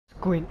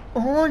Going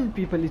on,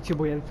 people, it's your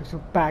boy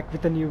Elflexibo back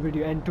with a new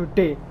video, and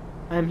today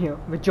I'm here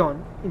with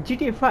John in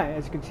GTA 5,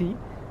 as you can see,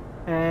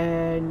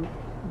 and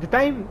the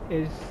time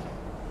is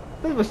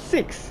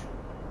 6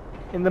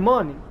 in the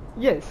morning.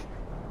 Yes,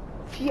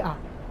 we are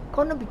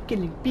gonna be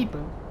killing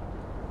people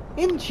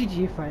in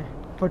GTA 5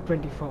 for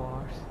 24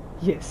 hours.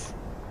 Yes,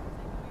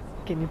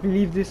 can you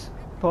believe this?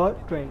 For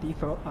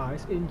 24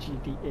 hours in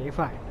GTA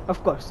 5.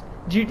 Of course,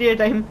 GTA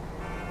time.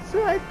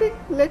 So I think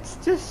let's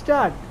just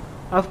start.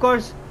 Of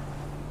course,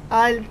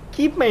 I'll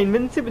keep my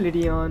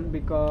invincibility on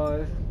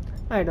because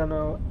I don't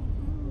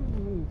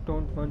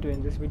want to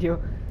end this video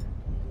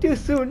too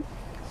soon.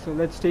 So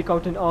let's take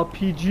out an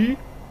RPG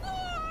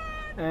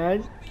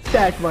and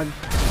that one.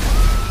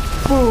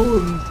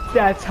 Boom!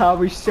 That's how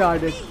we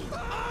started.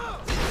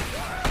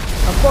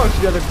 Of course,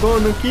 we are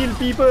gonna kill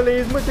people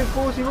as much as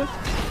possible.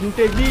 You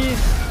take these.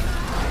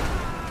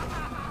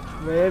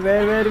 Where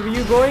were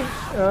you going?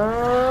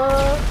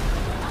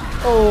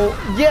 Oh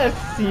yes,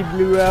 he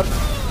blew up.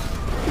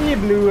 He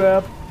blew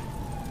up.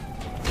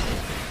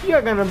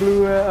 You're gonna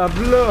blow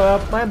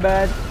up. My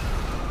bad.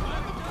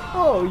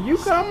 Oh, you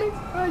coming?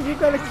 You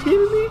gonna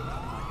kill me?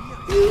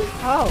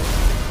 How?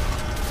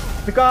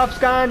 The cops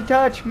can't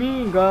touch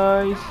me,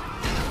 guys.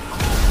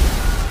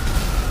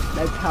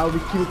 That's how we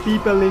kill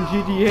people in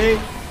GTA.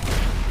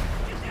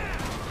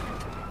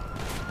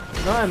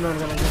 No, I'm not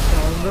gonna get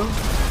down though.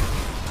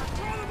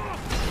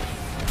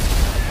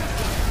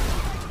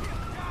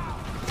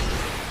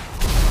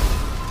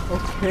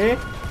 Okay,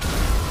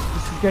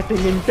 this is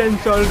getting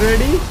intense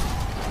already.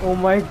 Oh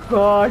my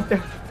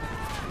god.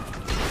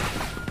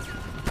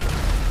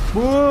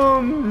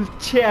 Boom!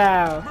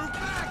 Chow!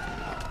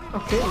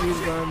 Okay,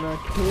 you're gonna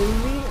kill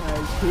me.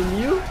 I'll kill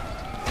you.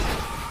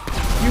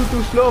 You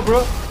too slow,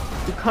 bro.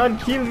 You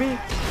can't kill me.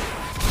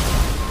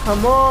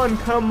 Come on,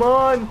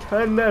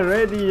 turn the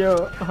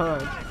radio on.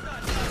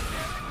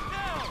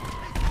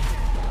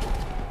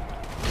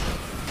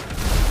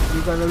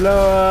 You're gonna blow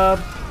up.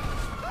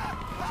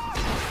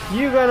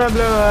 You're gonna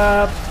blow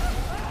up.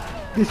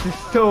 This is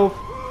so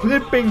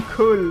flipping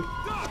cool.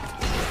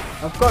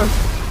 Of course,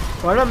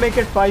 wanna make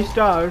it 5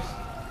 stars.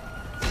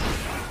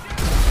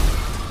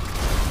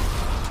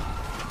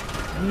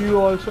 You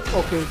also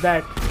okay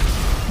that.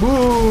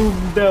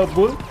 Boom!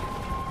 Double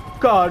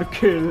car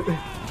kill.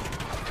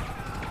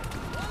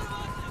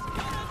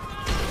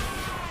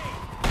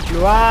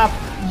 Blow up.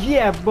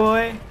 Yeah,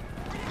 boy.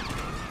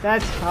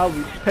 That's how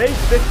we take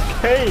this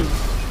game.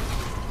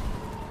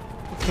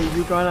 Okay,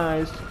 you gonna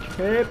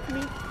escape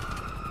me?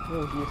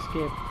 Oh, he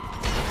escaped.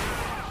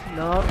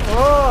 No.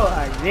 Oh,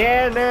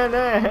 again.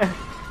 No.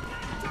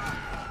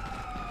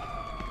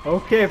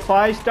 Okay,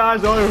 5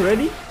 stars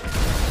already.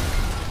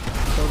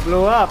 So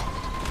blow up.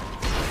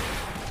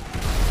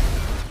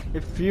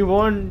 If you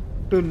want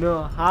to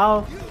know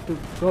how to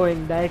go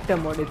in director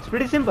mode, it's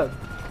pretty simple.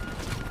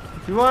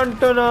 If you want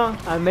to know,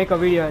 I'll make a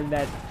video on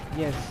that.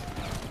 Yes.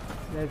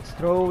 Let's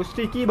throw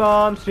sticky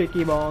bomb,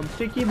 sticky bomb,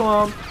 sticky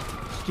bomb.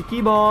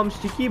 Sticky bomb,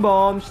 sticky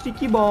bomb,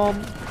 sticky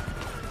bomb.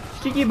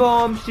 Sticky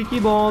bomb, sticky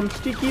bomb,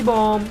 sticky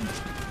bomb.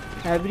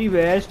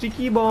 Everywhere,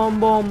 sticky bomb,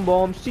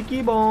 bomb,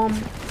 sticky bomb.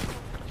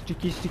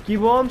 Sticky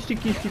bomb,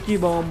 sticky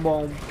bomb,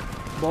 bomb.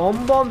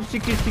 Bomb,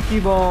 sticky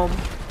bomb.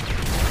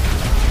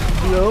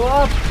 Blow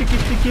up,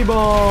 sticky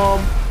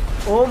bomb.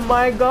 Oh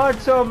my god,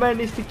 so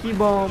many sticky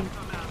bomb.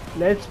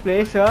 Let's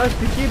place a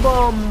sticky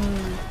bomb.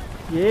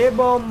 Yeah,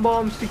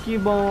 bomb, sticky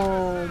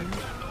bomb.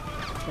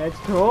 Let's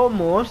throw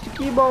more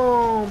sticky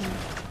bomb.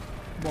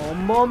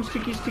 Bomb,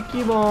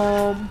 sticky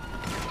bomb.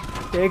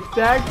 Take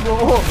that.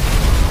 Whoa.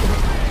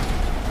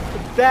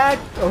 That.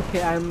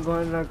 Okay, I'm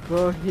gonna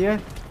go here.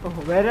 Oh,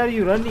 where are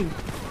you running?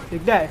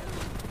 Take that.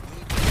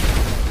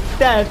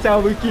 That's how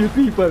we kill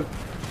people.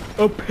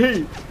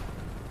 Okay.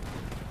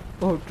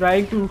 Oh,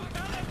 trying to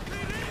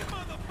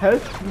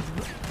help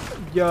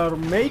your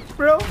mate,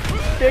 bro.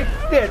 Take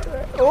that.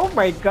 Oh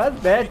my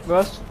god, that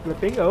was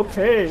flipping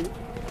okay.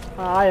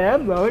 I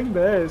am loving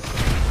this.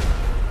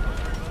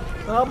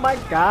 Oh my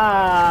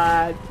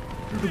god.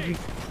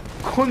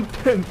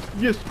 Content.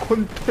 Yes,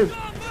 content.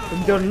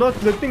 And they're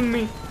not letting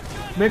me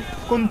make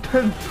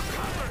content.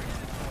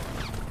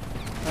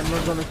 I'm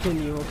not gonna kill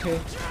you, okay?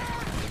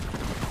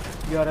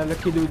 You are a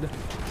lucky dude.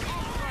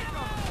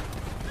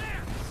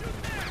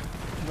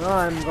 No,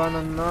 I'm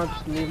gonna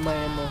not leave my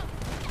ammo.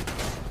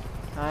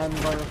 I'm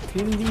gonna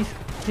fill this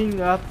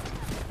thing up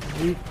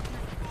with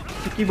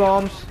sticky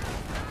bombs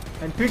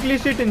and quickly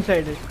sit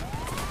inside it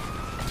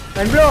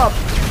and blow up.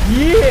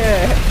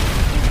 Yeah!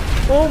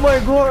 Oh my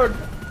god,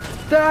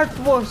 that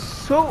was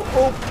so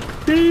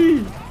OP.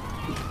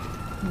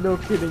 No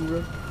kidding,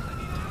 bro.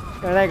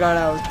 And I got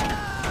out.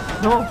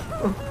 No,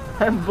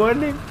 I'm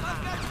burning.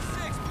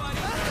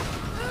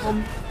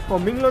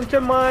 Homing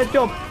launcher my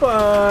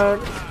chopper.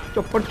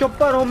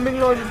 Chopper, homing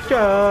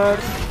launcher.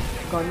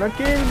 Gonna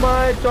kill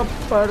my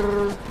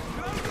chopper.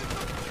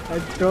 I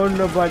don't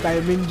know, but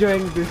I'm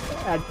enjoying this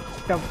at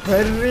the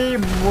very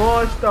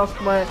most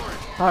of my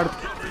heart.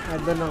 I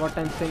don't know what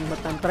I'm saying,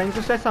 but I'm trying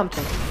to say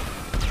something.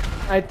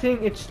 I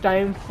think it's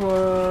time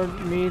for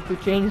me to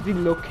change the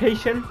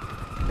location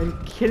and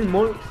kill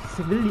more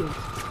civilians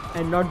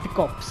and not the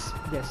cops.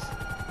 Yes.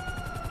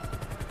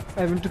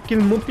 I want to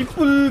kill more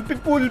people.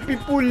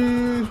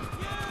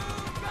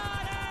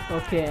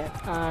 Okay,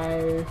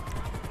 I'll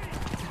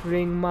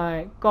bring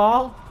my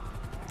car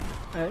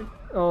and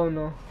oh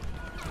no.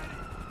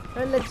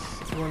 And let's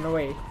run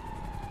away.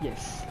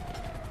 Yes.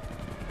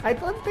 I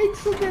don't think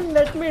so they'll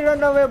let me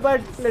run away,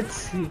 but let's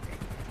see.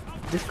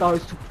 This car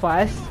is too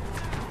fast.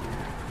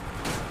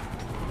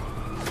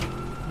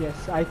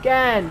 Yes, I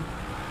can.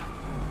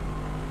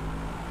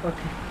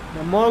 Okay,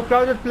 the more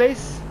crowded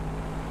place.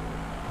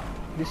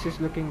 This is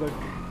looking good.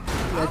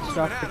 Let's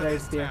stop it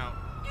right there.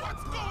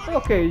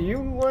 Okay,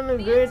 you wanna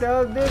get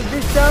out there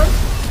this time?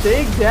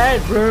 Take that,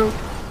 bro.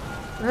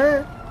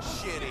 Huh?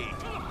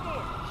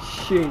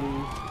 Shitty.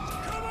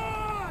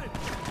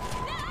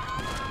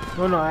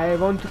 No, I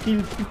want to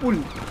kill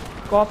people.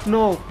 Cop,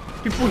 no.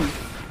 People.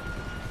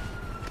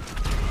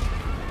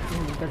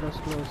 That was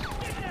close.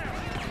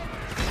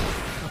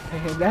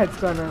 Okay, that's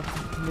gonna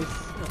miss,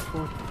 of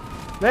course.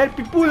 Where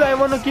people? I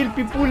wanna kill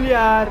people,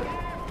 yaar.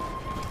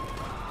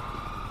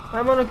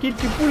 I wanna kill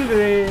people,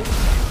 Ray.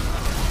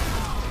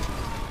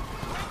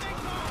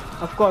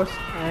 Of course,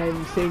 I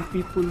am saying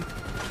people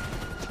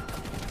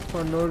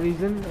for no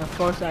reason. Of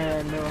course,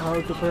 I know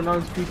how to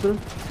pronounce people.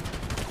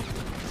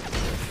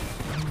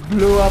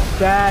 Blow up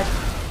that.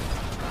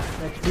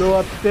 Let's blow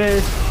up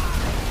this.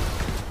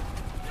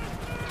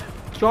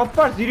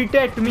 Choppers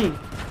irritate me.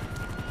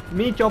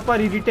 Me chopper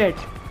irritate.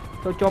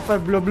 So chopper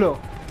blow.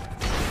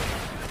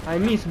 I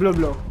miss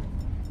blow.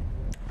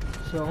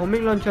 So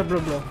homing launcher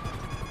blow.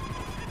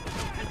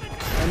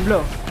 And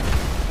blow.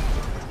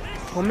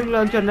 Homing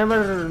launcher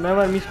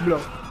never miss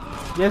blow.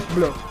 Just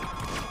blow.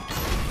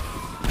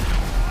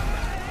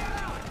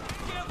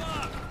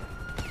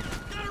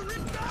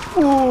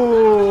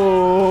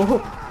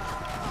 Oh,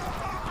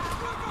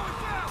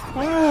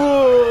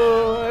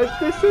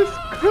 this is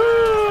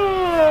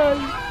cool.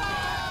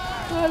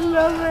 I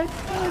love it.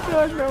 I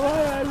don't know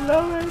why I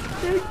love it.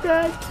 Take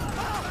that.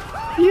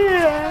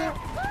 Yeah.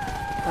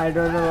 I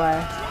don't know why.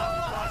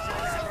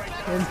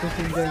 I'm just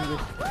enjoying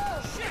this.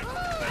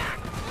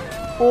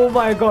 Oh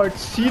my god,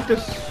 see the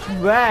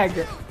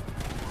swag.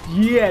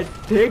 Yeah,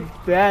 take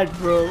that,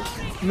 bro.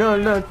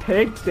 No,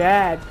 take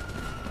that.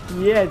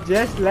 Yeah,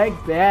 just like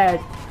that.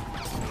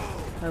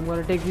 I'm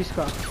gonna take this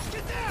car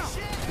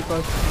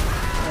because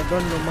I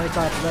don't know my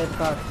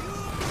car.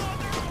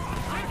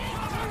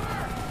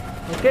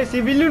 Okay,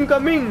 civilian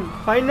coming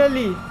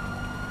finally.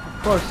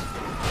 Of course.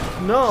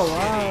 No,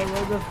 wow,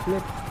 what the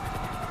flip.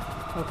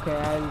 Okay,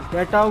 I'll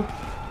get out.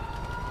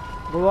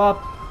 Go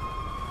up.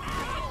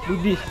 Do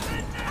this.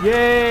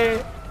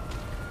 Yay!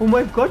 Oh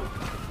my god,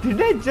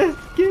 did I just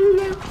kill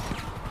them?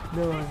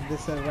 No, they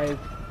survived.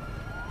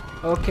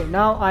 Okay,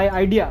 now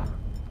idea.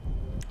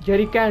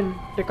 Jerry can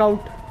take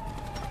out.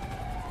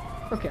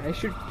 Okay, I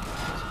should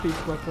speak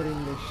proper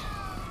English.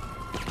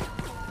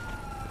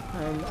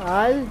 And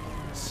I'll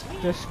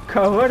just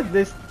cover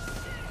this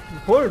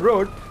whole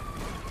road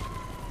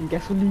in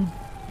gasoline.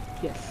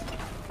 Yes.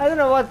 I don't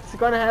know what's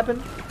gonna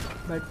happen,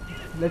 but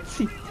let's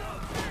see.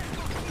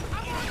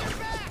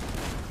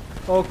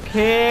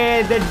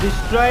 Okay, they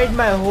destroyed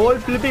my whole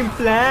flipping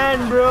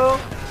plan, bro.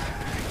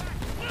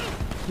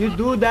 You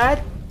do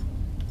that,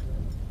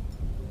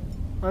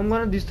 I'm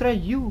gonna destroy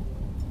you.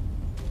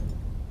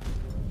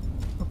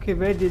 Okay,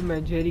 where did my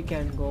jerry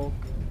can go?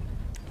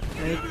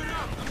 Right,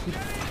 he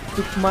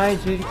took my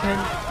jerry can.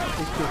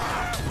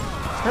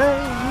 Hey,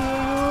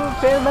 you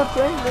failed my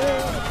friend.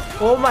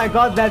 Oh my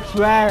god, that's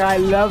swag. I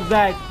love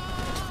that.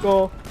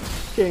 Go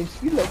change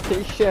the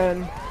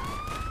location.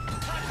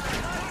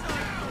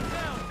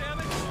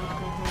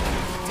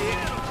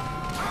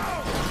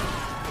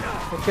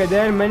 Okay,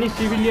 there are many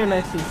civilians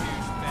I see.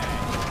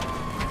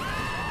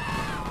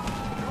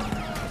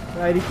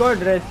 I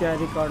record rest, yeah,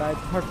 record. I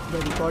thought the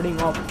recording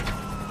off.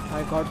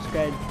 I got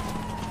scared.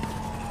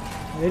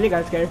 I really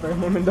got scared for a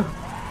moment though.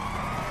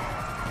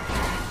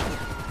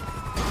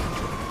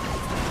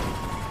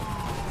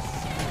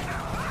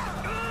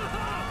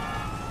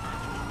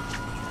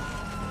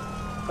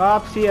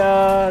 Cops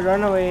here,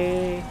 run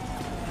away.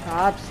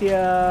 Cops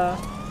here.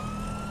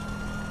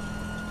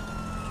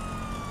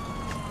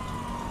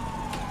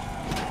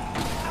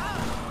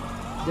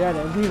 They are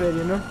everywhere,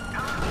 you know.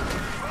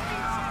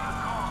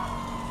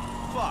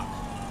 Fuck.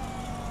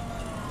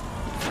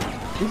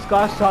 This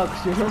car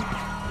sucks, you know.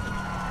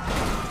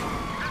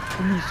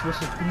 Police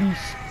versus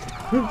police.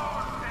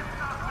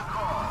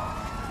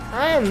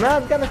 I am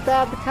not gonna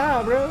stop the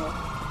car, bro.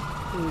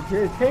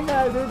 You think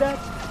I'll do that?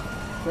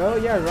 Bro,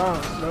 you're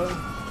wrong, bro.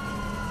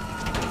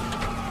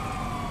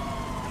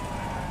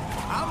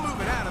 I'm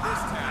moving out of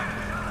this town.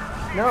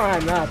 No,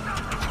 I'm not.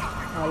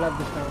 I love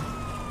this town.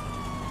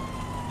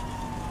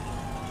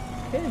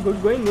 Okay,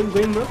 good going,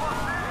 bro.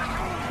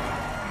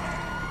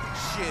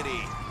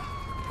 Shitty.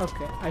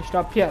 Okay, I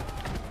stopped here.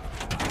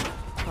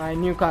 My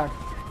new car.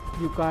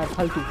 New car,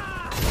 Faltu.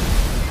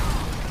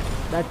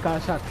 That car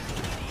sucks.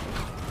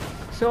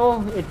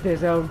 So, it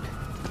deserved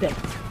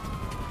death.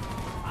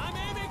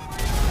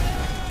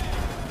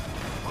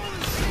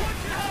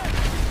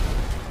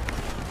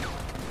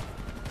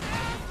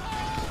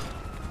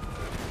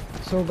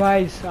 So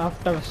guys,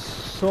 after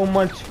so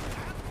much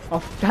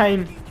of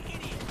time,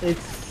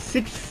 it's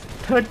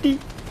 6:30.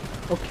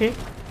 Okay,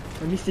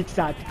 let me 6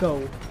 start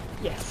go.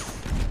 Yes.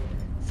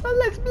 So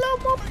let's blow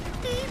more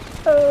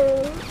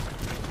people.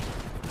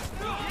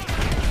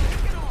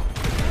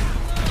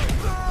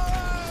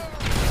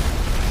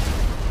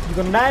 You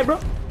gonna die, bro?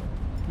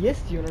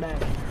 Yes, you're gonna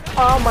die.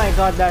 Oh my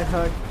god, that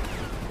hurt.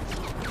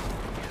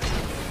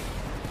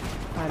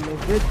 I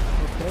missed it.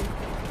 Okay.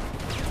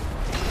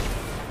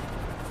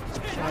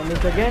 I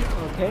missed again.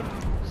 Okay.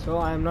 So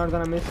I'm not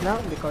gonna miss now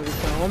because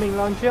it's a homing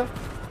launcher.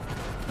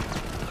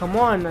 Come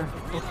on.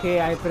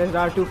 Okay, I pressed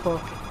R2 for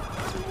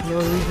no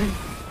reason.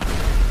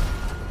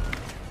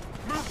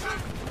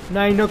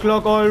 9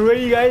 o'clock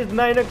already, guys.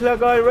 9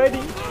 o'clock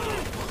already.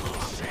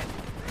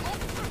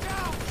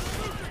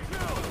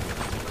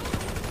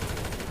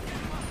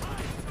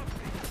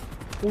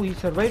 Oh, he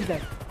survived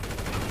that.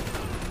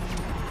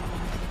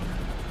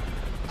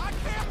 I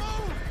can't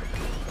move.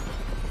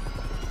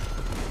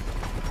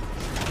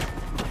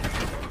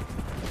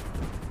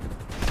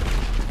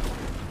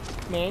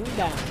 Man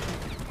down.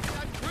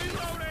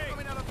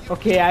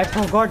 Okay, I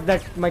forgot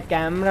that my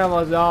camera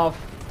was off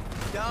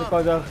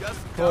because of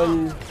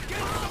full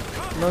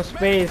no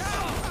space,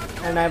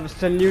 and I was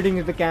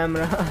saluting the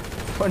camera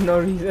for no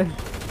reason.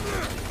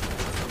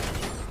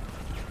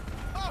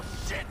 Oh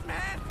shit,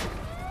 man.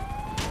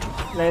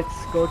 Let's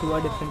go to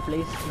a different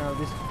place. Now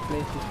this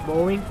place is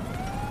boring.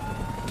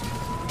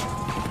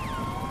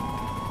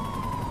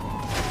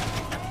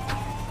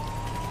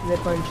 They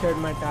punctured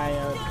my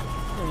tire.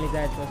 Only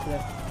that was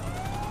left.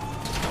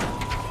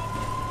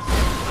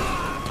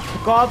 The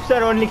cops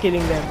are only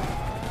killing them.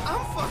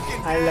 I'm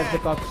fucking I left the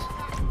cops.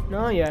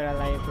 No, you're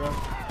alive, bro.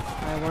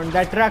 I want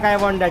that truck. I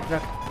want that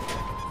truck.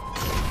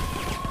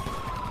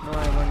 No,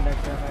 I want that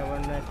truck. I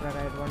want that truck.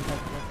 I want that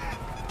truck.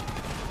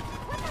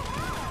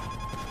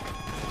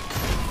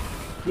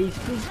 Please,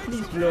 please,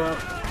 please blow up.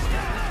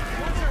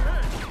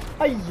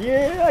 Aye,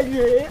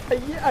 aye,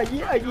 aye,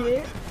 aye,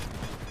 aye.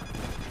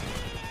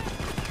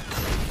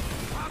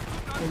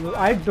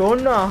 I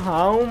don't know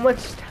how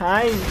much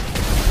time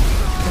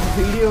the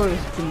video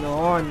has been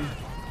on.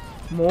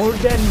 More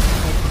than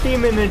 30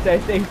 minutes, I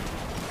think.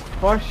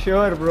 For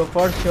sure, bro,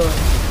 for sure.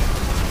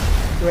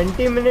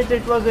 20 minutes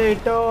it was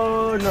 8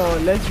 oh no,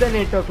 less than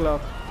 8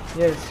 o'clock.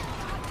 Yes,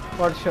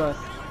 for sure.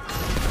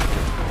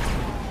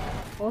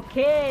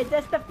 Okay,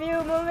 just a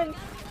few moments.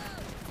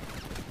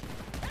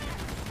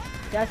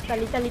 Just a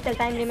little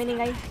time remaining,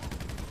 guys.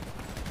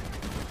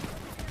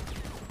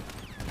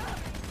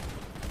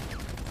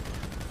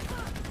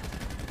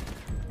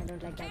 I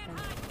don't like that gun.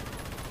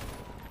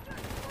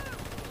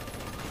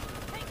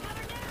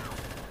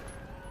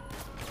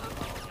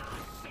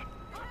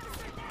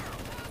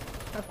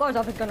 Of course,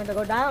 off is gonna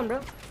go down, bro.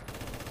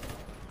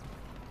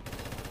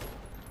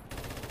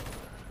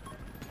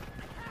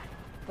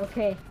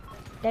 Okay,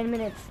 10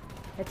 minutes.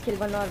 Let's kill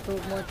 1 or 2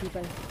 more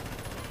people.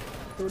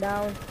 2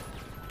 down.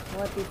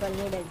 More people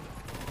needed.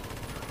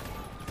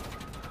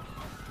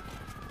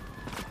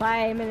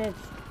 5 minutes.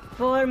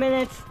 4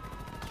 minutes.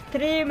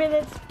 3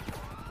 minutes.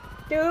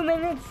 2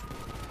 minutes.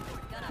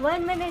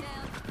 1 minute.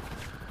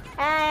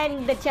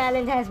 And the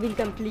challenge has been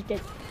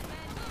completed.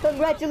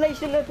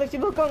 Congratulations,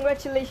 Elflexibo.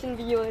 Congratulations,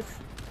 viewers.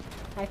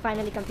 I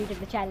finally completed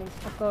the challenge,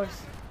 of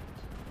course.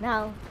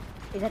 Now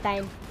is the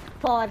time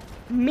for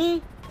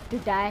me to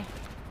die.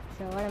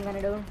 So what I'm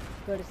gonna do,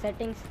 go to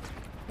settings,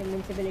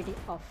 invincibility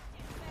off.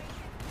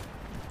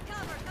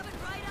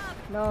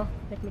 No,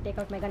 let me take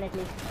out my gun at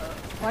least.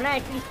 Wanna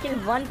at least kill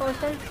 1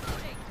 person?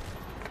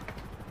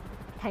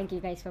 Thank you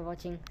guys for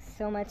watching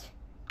so much.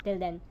 Till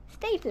then,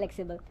 stay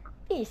flexible.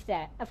 Peace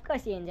out. Of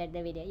course you enjoyed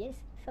the video, yes?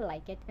 So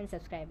like it and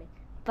subscribe it.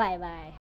 Bye bye.